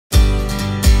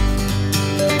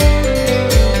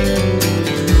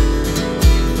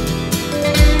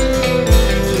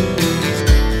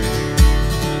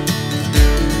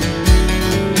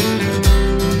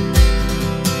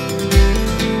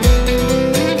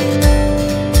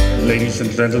ladies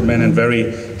and gentlemen, and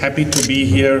very happy to be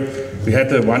here. We had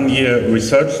a one-year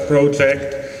research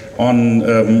project on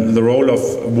the role of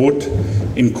wood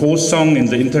in Goseong in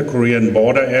the inter-Korean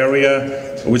border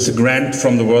area with a grant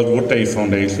from the World Wood Day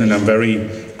Foundation, and I'm very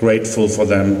grateful for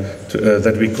them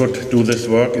that we could do this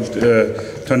work.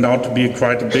 It turned out to be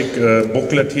quite a big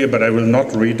booklet here, but I will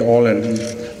not read all. And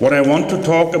what I want to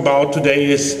talk about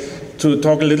today is to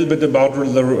talk a little bit about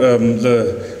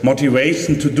the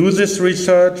motivation to do this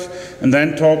research, and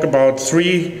then talk about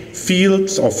 3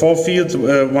 fields or 4 fields,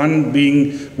 one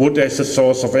being wood as a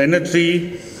source of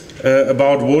energy,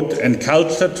 about wood and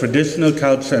culture, traditional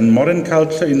culture and modern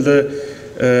culture in the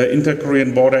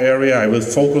inter-Korean border area. I will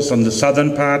focus on the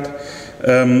southern part,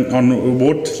 on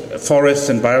wood, forests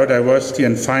and biodiversity,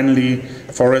 and finally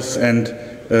forests and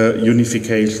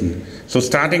unification. So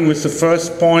starting with the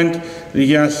first point,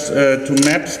 here's 2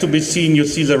 maps to be seen. You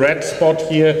see the red spot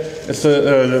here is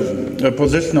a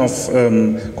position of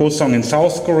Goseong in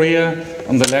South Korea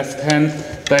on the left hand.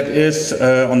 That is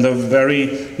on the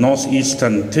very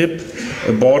northeastern tip,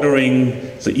 bordering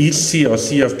the East Sea or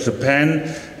Sea of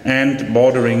Japan and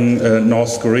bordering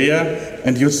North Korea.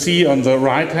 And you see on the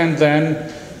right hand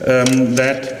then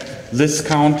that this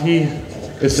county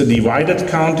is a divided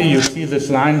county. You see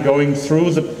this line going through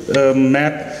the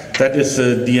map, that is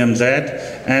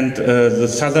DMZ, and the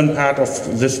southern part of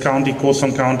this county,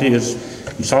 Goseong County, is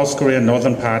in South Korea,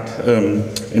 northern part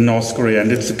in North Korea.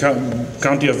 And it's a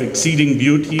county of exceeding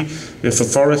beauty. We have a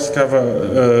forest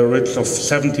coverage of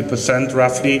 70%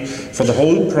 roughly, for the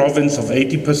whole province of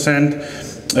 80%.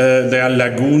 There are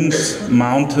lagoons,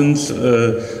 mountains,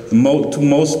 the 2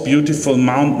 most beautiful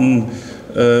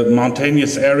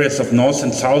mountainous areas of North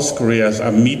and South Korea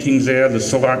are meeting there, the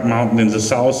Sorak Mountain in the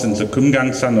south and the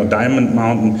Kumgangsan or Diamond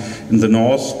Mountain in the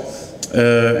north,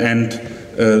 and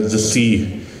the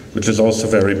sea, which is also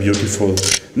very beautiful.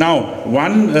 Now,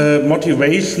 one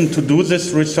motivation to do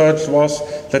this research was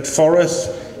that forests,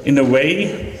 in a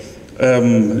way,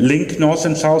 link North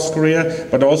and South Korea,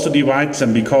 but also divide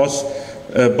them, because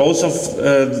both of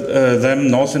them,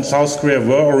 North and South Korea,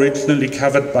 were originally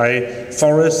covered by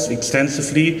forests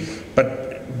extensively,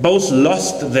 but both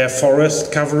lost their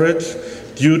forest coverage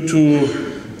due to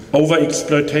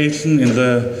overexploitation in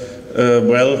the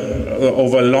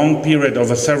over a long period,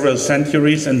 over several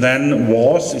centuries, and then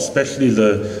wars, especially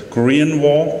the Korean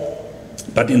War.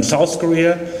 But in South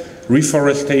Korea,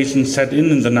 reforestation set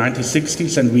in the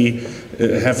 1960s, and we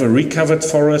have a recovered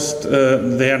forest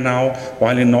there now,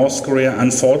 while in North Korea,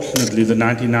 unfortunately, the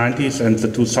 1990s and the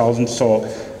 2000s saw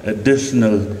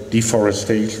additional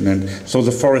deforestation, and so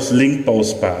the forest linked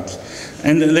both parts.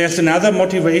 And there's another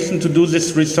motivation to do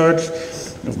this research.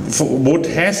 Wood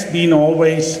has been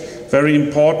always very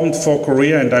important for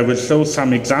Korea, and I will show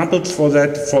some examples for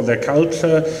that, for their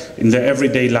culture, in their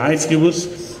everyday life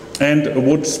use. And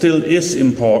wood still is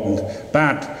important,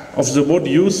 but of the wood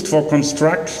used for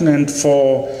construction and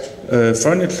for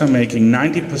furniture making,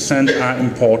 90% are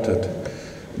imported.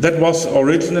 That was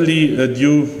originally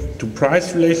due to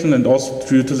price relation, and also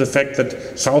due to the fact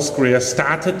that South Korea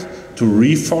started to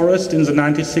reforest in the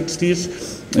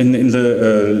 1960s. In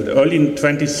the early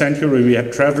 20th century, we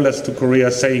had travelers to Korea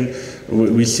saying,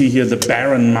 we see here the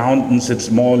barren mountains,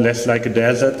 it's more or less like a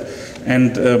desert.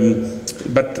 And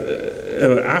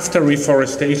after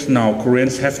reforestation now,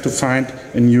 Koreans have to find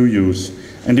a new use.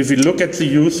 And if we look at the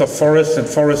use of forests and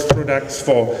forest products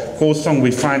for Goseong,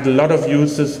 we find a lot of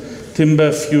uses: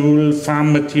 timber, fuel,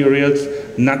 farm materials,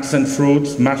 nuts and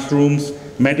fruits, mushrooms,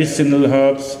 medicinal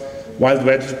herbs, wild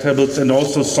vegetables, and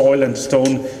also soil and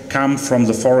stone come from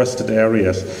the forested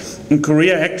areas. In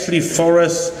Korea, actually,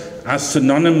 forests are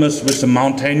synonymous with the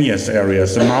mountainous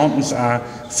areas. The mountains are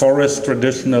forest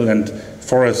traditional, and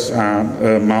forests are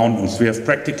mountains. We have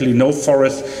practically no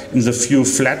forests in the few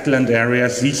flatland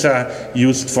areas. These are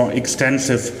used for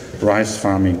extensive rice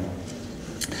farming.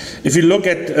 If you look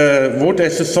at wood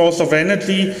as a source of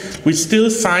energy, we still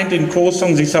find in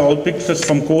Goseong, these are all pictures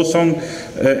from Goseong,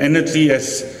 energy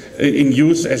as in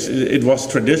use as it was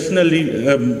traditionally,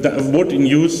 wood in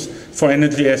use for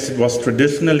energy as it was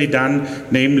traditionally done,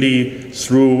 namely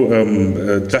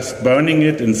through just burning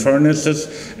it in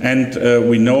furnaces. And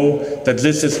we know that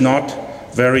this is not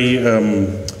very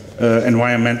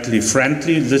environmentally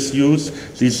friendly, this use.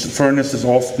 These furnaces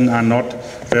often are not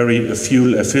very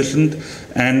fuel efficient.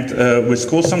 And with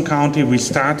Goseong County, we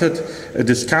started a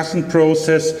discussion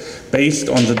process based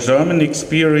on the German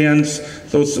experience.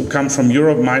 Those who come from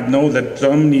Europe might know that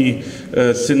Germany,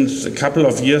 since a couple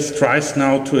of years, tries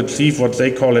now to achieve what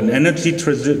they call an energy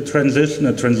transition,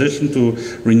 a transition to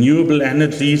renewable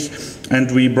energies. And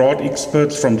we brought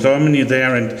experts from Germany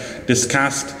there and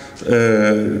discussed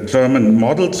German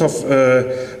models of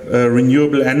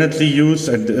renewable energy use,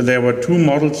 and there were two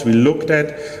models we looked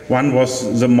at. One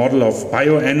was the model of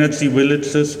bioenergy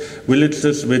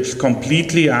villages which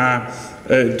completely are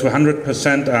to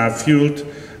 100% are fueled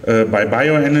by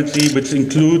bioenergy, which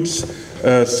includes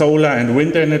solar and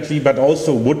wind energy, but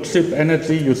also wood chip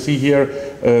energy. You see here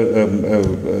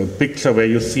a picture where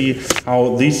you see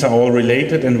how these are all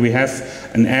related, and we have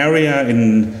an area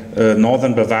in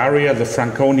northern Bavaria, the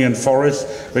Franconian forest,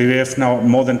 where we have now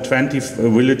more than 20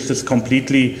 villages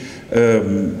completely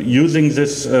using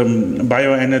this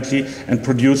bioenergy and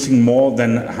producing more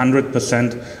than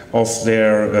 100% of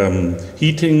their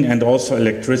heating and also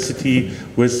electricity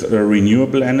with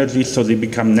renewable energy. So they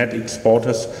become net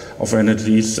exporters of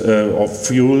energies, of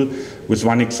fuel, with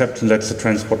one exception, that's the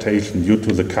transportation. Due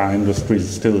to the car industry, it's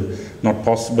still not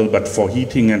possible, but for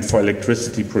heating and for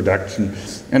electricity production.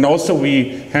 And also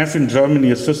we have in Germany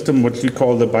a system which we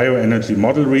call the bioenergy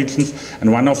model regions,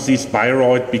 and one of these,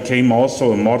 Bayreuth, became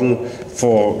also a model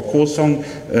for Goseong,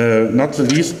 not the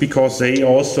least because they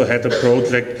also had a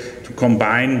project to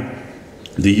combine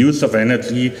the use of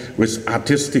energy with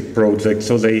artistic projects.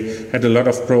 So they had a lot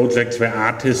of projects where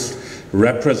artists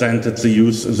represented the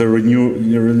use, the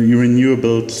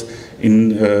renewables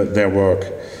in their work.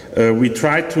 We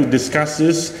tried to discuss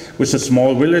this with a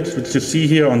small village, which you see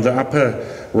here on the upper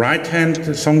right-hand,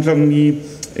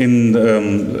 Songjongmi in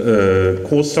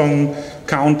Goseong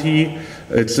County.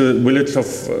 It's a village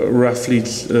of roughly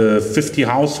 50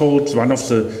 households, one of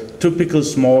the typical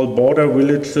small border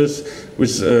villages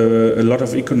with a lot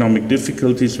of economic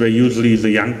difficulties, where usually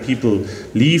the young people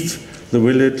leave the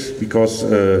village because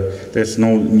there's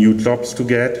no new jobs to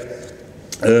get.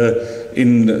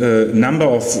 In a number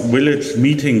of village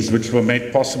meetings which were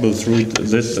made possible through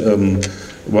this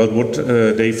World Wood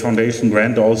Day Foundation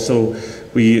grant also,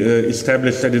 we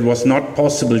established that it was not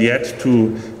possible yet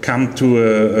to come to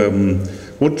a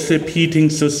wood chip heating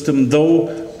system. Though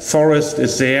forest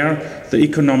is there, the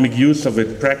economic use of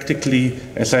it practically,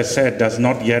 as I said, does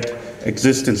not yet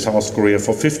exist in South Korea.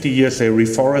 For 50 years they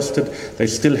reforested. They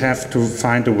still have to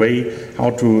find a way how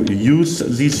to use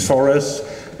these forests.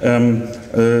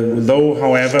 Though,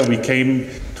 however, we came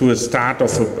to a start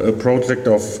of a project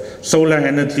of solar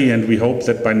energy, and we hope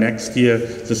that by next year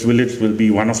this village will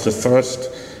be one of the first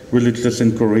villages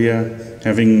in Korea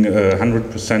having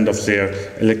 100% of their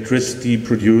electricity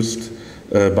produced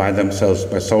by themselves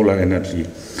by solar energy.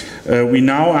 We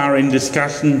now are in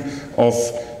discussion of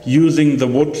using the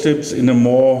wood chips in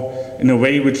a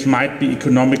way which might be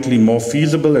economically more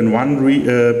feasible, and one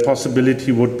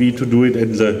possibility would be to do it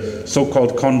in the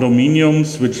so-called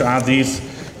condominiums, which are these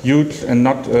huge and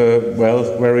not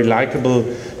very likable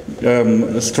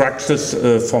structures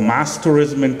for mass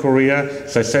tourism in Korea.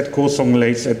 As I said, Goseong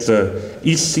lays at the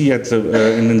East Sea,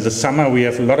 and in the summer we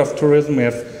have a lot of tourism. We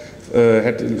have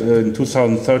had in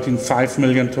 2013 5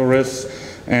 million tourists,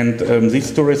 and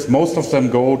these tourists, most of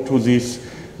them go to these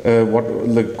what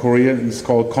the Koreans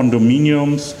call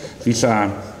condominiums. These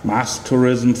are mass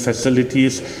tourism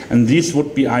facilities, and these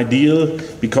would be ideal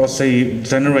because they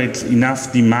generate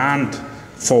enough demand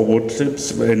for wood chips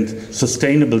and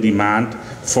sustainable demand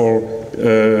for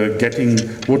getting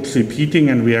wood chip heating,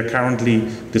 and we are currently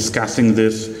discussing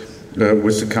this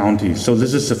with the county. So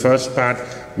this is the first part,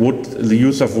 the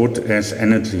use of wood as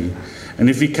energy. And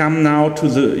if we come now to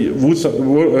the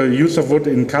use of wood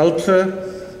in culture,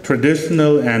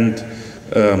 traditional and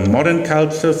modern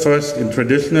culture. First, in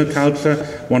traditional culture,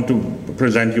 I want to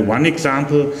present you one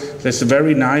example. There's a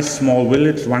very nice small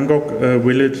village, Wangok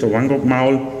village or Wangok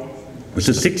Maul, with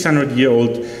a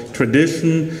 600-year-old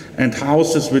tradition and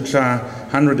houses which are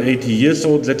 180 years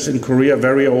old. That's in Korea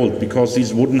very old, because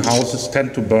these wooden houses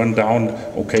tend to burn down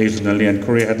occasionally, and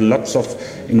Korea had lots of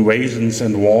invasions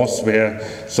and wars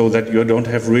so that you don't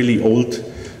have really old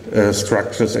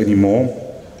structures anymore.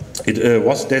 It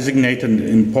was designated an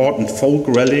important folk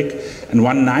relic, and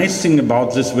one nice thing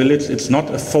about this village, it's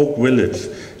not a folk village.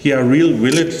 Here are real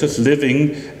villagers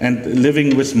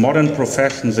living with modern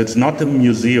professions. It's not a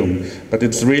museum, but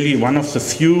it's really one of the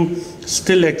few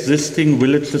still existing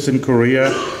villages in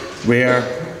Korea where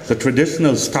the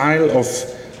traditional style of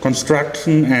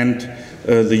construction and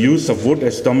the use of wood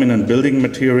as dominant building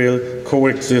material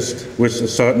coexist with a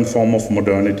certain form of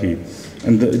modernity.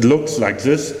 And it looks like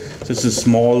this. This is a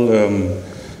small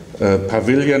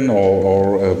pavilion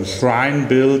or shrine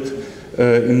built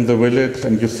in the village,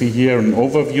 and you see here an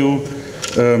overview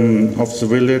of the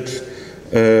village.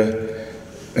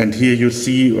 And here you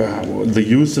see the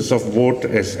uses of wood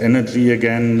as energy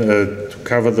again, to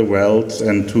cover the wells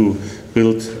and to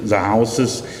build the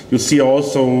houses. You see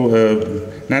also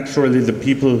naturally the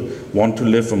people want to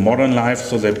live a modern life,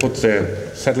 so they put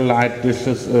their satellite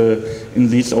dishes in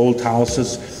these old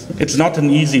houses. It's not an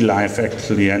easy life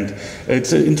actually, and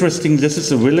it's interesting. This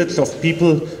is a village of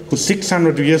people who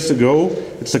 600 years ago,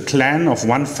 it's a clan of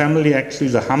one family actually,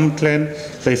 the Ham clan.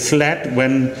 They fled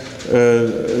when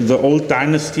the old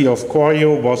dynasty of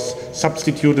Koryo was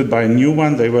substituted by a new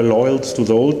one. They were loyal to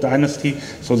the old dynasty,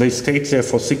 so they stayed there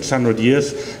for 600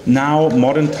 years. Now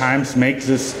modern times make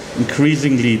this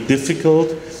increasingly difficult,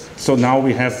 so now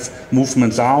we have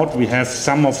movements out. We have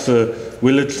some of the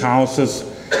village houses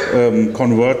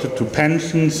converted to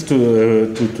pensions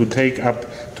to take up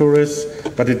tourists,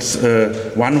 but it's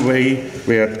one way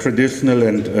where traditional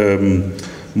and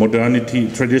modernity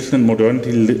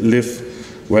live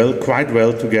quite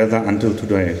well together until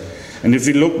today. And if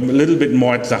we look a little bit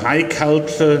more at the high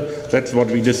culture, that's what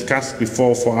we discussed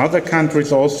before for other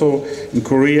countries also. In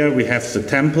Korea we have the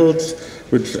temples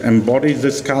which embody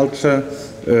this culture.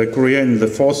 Korea in the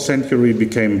 4th century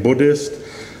became Buddhist,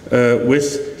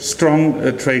 with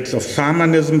strong traits of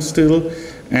shamanism still,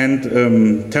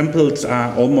 and temples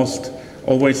are almost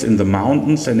always in the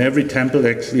mountains, and every temple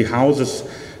actually houses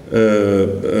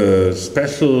a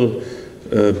special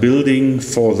building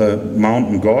for the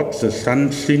mountain god, the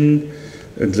Shanshin,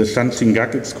 the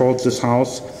Shanshingak it's called, this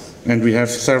house, and we have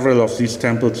several of these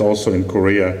temples also in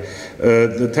Korea.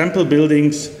 The temple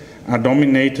buildings are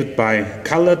dominated by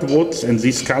colored woods, and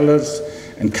these colors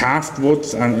and carved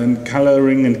woods and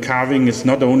coloring and carving is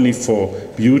not only for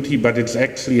beauty, but it's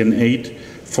actually an aid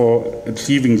for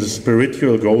achieving the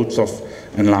spiritual goals of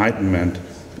enlightenment.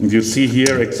 And you see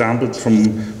here examples from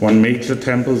one major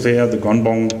temple there, the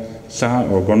Gonbong-sa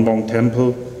or Gonbong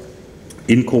Temple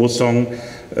in Goseong.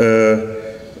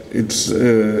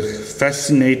 It's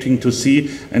fascinating to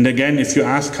see. And again, if you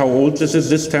ask how old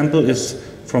this temple is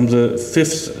from the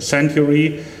 5th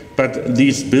century, but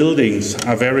these buildings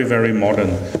are very, very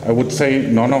modern. I would say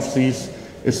none of these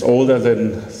is older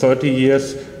than 30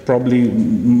 years. Probably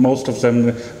most of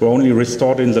them were only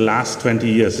restored in the last 20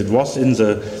 years. It was in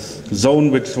the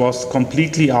zone which was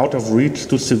completely out of reach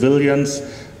to civilians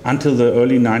until the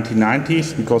early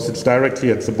 1990s, because it's directly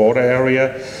at the border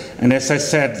area. And as I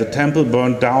said, the temple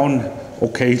burned down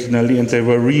occasionally and they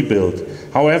were rebuilt.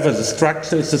 However, the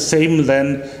structure is the same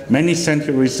than many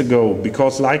centuries ago,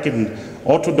 because like in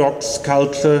Orthodox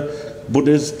culture,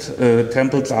 Buddhist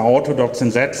temples are orthodox in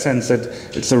that sense that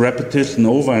it's a repetition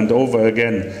over and over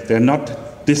again. They're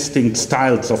not distinct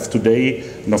styles of today,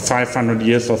 500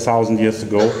 years or 1,000 years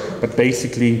ago, but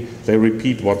basically they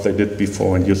repeat what they did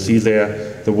before. And you see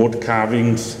there the wood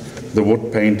carvings, the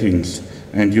wood paintings,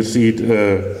 and you see it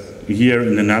here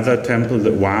in another temple,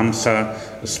 the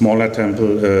Wamsa, a smaller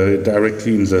temple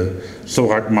directly in the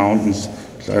Sorak Mountains,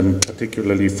 which I'm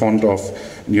particularly fond of.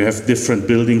 And you have different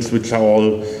buildings which are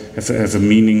all have a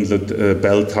meaning, that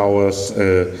bell towers,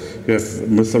 you have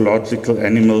mythological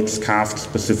animals carved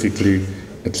specifically,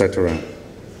 etc.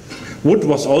 Wood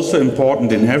was also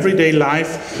important in everyday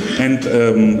life, and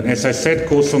as I said,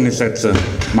 Goseong is at the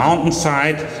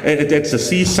mountainside, at the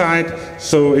seaside,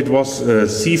 so it was a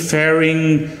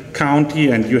seafaring county,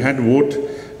 and you had wood,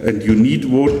 and you need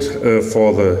wood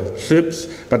for the ships,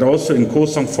 but also in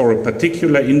Goseong for a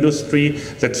particular industry,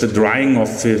 that's the drying of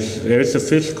fish. There is a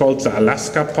fish called the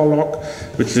Alaska pollock,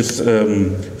 which is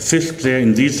fished there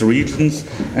in these regions,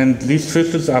 and these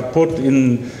fishes are put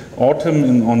in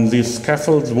autumn on these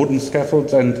scaffolds, wooden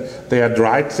scaffolds, and they are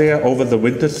dried there over the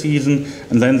winter season,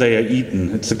 and then they are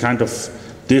eaten. It's a kind of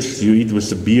dish you eat with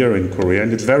the beer in Korea,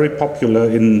 and it's very popular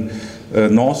in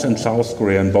North and South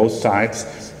Korea on both sides.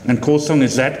 And Goseong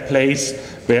is that place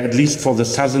where, at least for the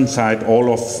southern side,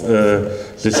 all of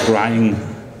this drying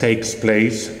takes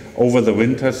place over the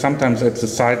winter, sometimes at the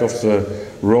side of the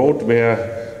road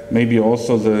where maybe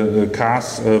also the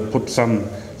cars put some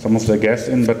of the gas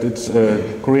in, but it's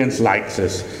Koreans like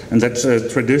this, and that's a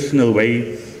traditional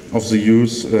way of the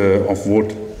use of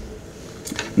wood.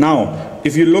 Now,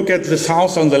 if you look at this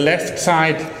house on the left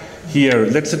side here,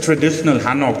 that's a traditional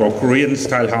hanok or Korean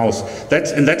style house.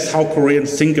 That's how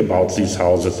Koreans think about these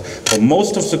houses. For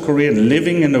most of the Koreans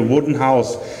living in a wooden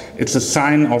house, it's a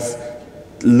sign of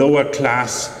lower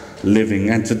class living,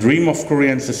 and the dream of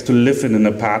Koreans is to live in an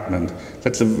apartment.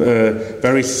 That's a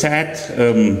very sad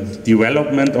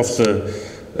development of the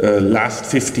last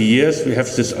 50 years. We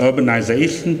have this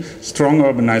urbanization, strong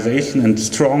urbanization and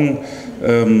strong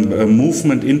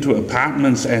movement into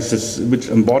apartments which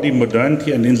embody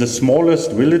modernity, and in the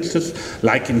smallest villages,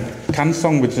 like in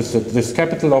Kansong, which is this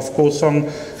capital of Goseong,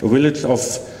 a village of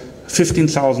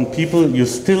 15,000 people, you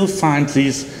still find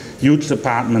these huge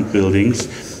apartment buildings,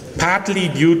 partly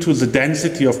due to the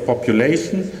density of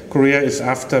population. Korea is,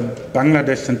 after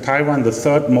Bangladesh and Taiwan, the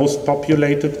third most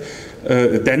populated,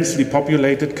 densely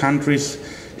populated countries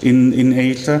in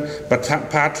Asia, but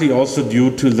partly also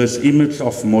due to this image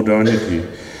of modernity.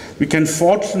 We can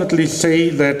fortunately say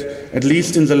that at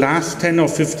least in the last 10 or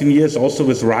 15 years, also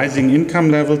with rising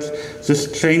income levels,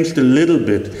 this changed a little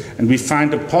bit, and we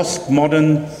find a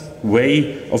postmodern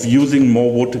way of using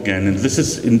more wood again. And this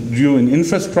is due in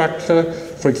infrastructure,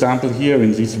 for example here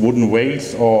in these wooden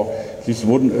ways or these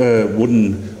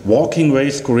wooden walking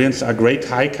ways. Koreans are great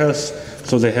hikers,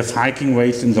 so they have hiking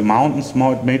ways in the mountains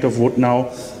made of wood now,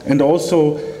 and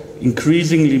also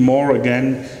increasingly more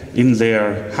again in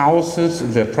their houses,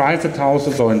 in their private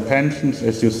houses or in pensions,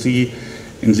 as you see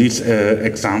in these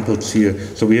examples here.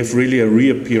 So we have really a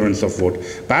reappearance of wood.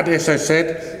 But as I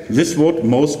said, this wood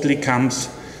mostly comes,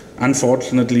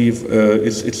 unfortunately,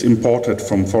 it's imported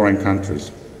from foreign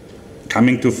countries.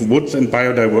 Coming to woods and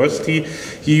biodiversity,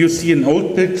 here you see an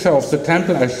old picture of the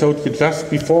temple I showed you just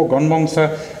before,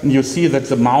 Gonmongsa, and you see that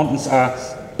the mountains are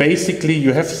basically,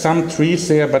 you have some trees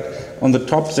there, but on the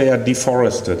top they are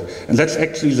deforested. And that's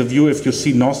actually the view if you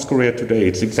see North Korea today.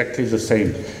 It's exactly the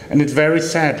same. And it's very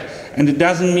sad. And it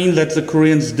doesn't mean that the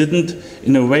Koreans didn't,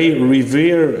 in a way,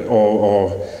 revere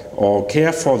or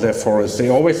care for their forests. They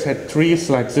always had trees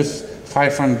like this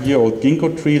 500-year-old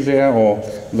ginkgo tree there, or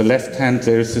on the left hand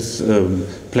there's this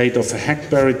plate of a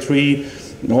hackberry tree,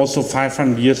 and also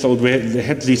 500 years old, where they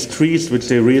had these trees which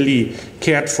they really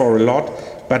cared for a lot,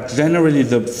 but generally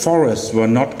the forests were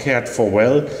not cared for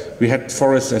well. We had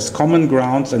forests as common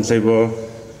grounds and they were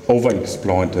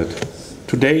overexploited.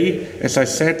 Today, as I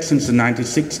said, since the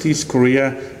 1960s,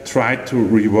 Korea tried to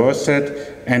reverse that,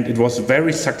 and it was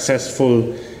very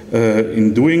successful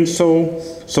in doing so.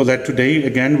 So that today,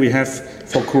 again, we have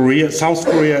for Korea, South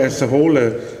Korea as a whole,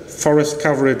 a forest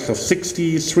coverage of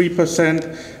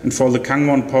 63%, and for the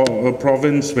Gangwon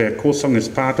province, where Goseong is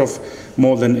part of,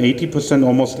 more than 80%,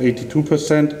 almost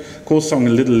 82%. Goseong a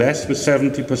little less, with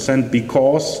 70%,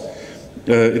 because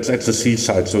it's at the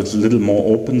seaside, so it's a little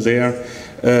more open there.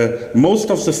 Most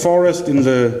of the forest in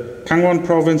the Gangwon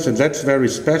province, and that's very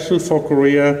special for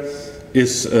Korea,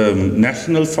 is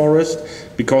national forest,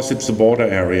 because it's a border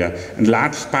area, and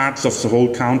large parts of the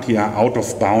whole county are out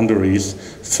of boundaries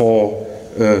for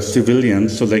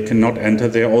civilians, so they cannot enter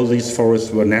there. All these forests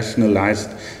were nationalized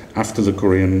after the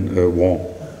Korean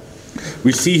War.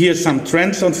 We see here some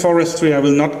trends on forestry. I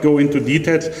will not go into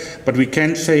details, but we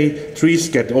can say trees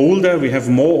get older. We have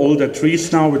more older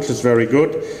trees now, which is very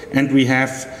good, and we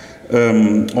have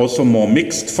also more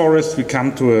mixed forests. We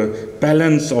come to a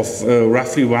balance of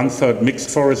roughly 1/3 mixed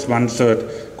forest, 1/3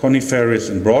 coniferous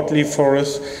and broadleaf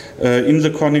forest. In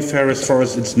the coniferous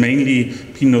forest, it's mainly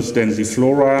Pinus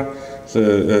densiflora,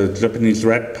 the Japanese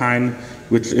red pine,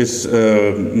 which is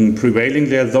prevailing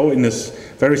there, though in a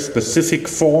very specific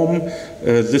form.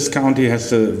 This county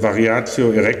has a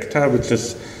Variatio erecta, which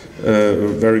is a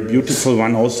very beautiful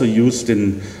one, also used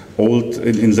in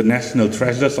the national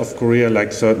treasures of Korea,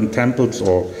 like certain temples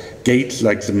or gates,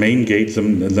 like the main gate,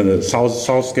 the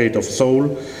south gate of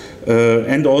Seoul,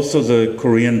 and also the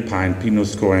Korean pine,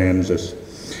 Pinus koreensis.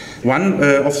 One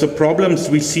of the problems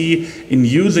we see in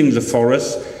using the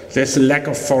forest, there's a lack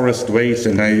of forest waste,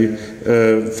 and I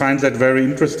find that very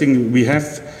interesting. We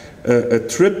have a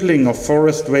tripling of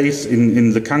forest waste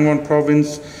in the Gangwon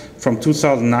province from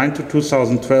 2009 to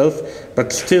 2012,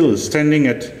 but still standing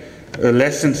at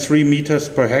less than 3 meters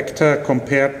per hectare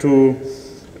compared to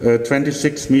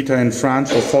 26 meter in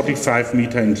France or 45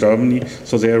 meter in Germany.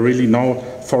 So there are really no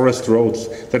forest roads.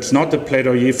 That's not a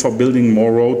plaidoyer for building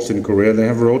more roads in Korea. They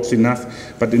have roads enough,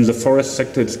 but in the forest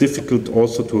sector it's difficult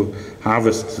also to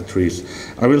harvest the trees.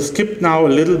 I will skip now a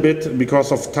little bit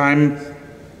because of time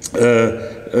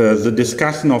the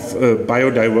discussion of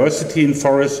biodiversity in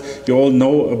forests. You all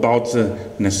know about the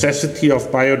necessity of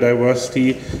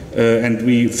biodiversity, and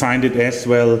we find it as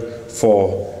well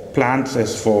for plants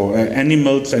as for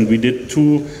animals, and we did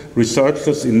 2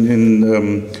 researches in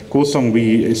Goseong.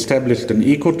 We established an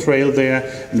eco trail there,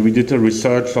 and we did a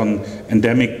research on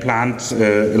endemic plants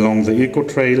along the eco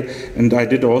trail. And I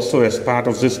did also, as part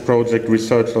of this project,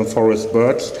 research on forest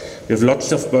birds. We have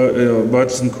lots of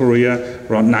birds in Korea,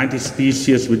 around 90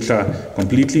 species, which are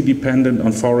completely dependent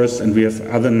on forests, and we have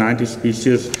other 90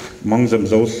 species, among them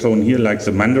those shown here, like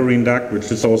the mandarin duck,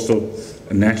 which is also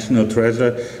a national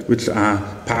treasure, which are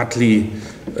partly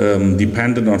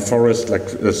dependent on forests, like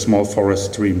small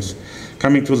forest streams.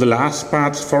 Coming to the last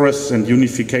part, forests and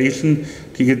unification,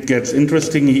 it gets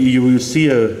interesting. You will see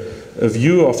a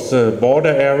view of the border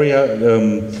area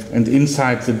and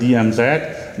inside the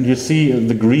DMZ. And you see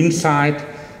the green side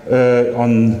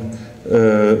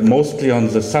mostly on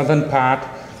the southern part.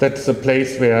 That's the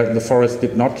place where the forest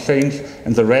did not change,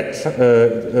 and the red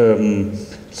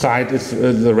side is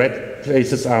the red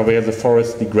places are where the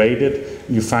forest degraded.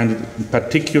 You find it in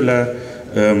particular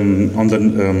on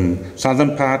the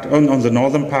southern part, on the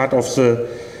northern part of the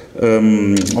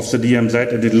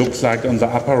DMZ, and it looks like on the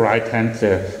upper right hand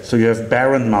there. So you have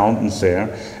barren mountains there,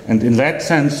 and in that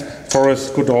sense,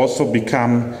 forests could also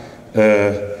become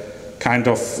kind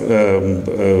of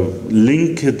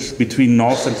linkage between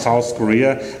North and South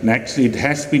Korea. And actually, it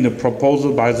has been a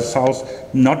proposal by the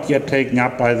South, not yet taken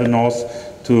up by the North,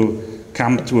 to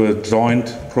come to a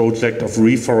joint project of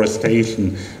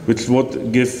reforestation, which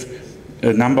would give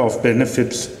a number of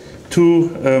benefits to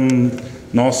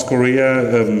North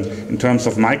Korea in terms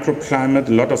of microclimate.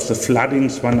 A lot of the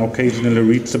floodings one occasionally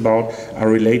reads about are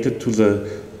related to the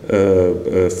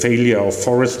failure of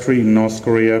forestry in North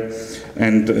Korea.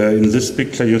 And in this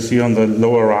picture you see on the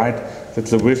lower right that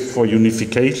the wish for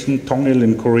unification, Tongil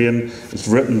in Korean, is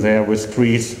written there with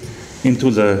trees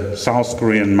into the South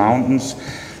Korean mountains.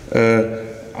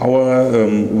 Our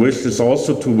wish is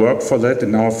also to work for that.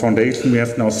 In our foundation we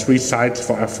have now 3 sites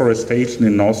for afforestation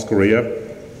in North Korea.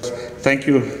 Thank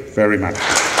you very much.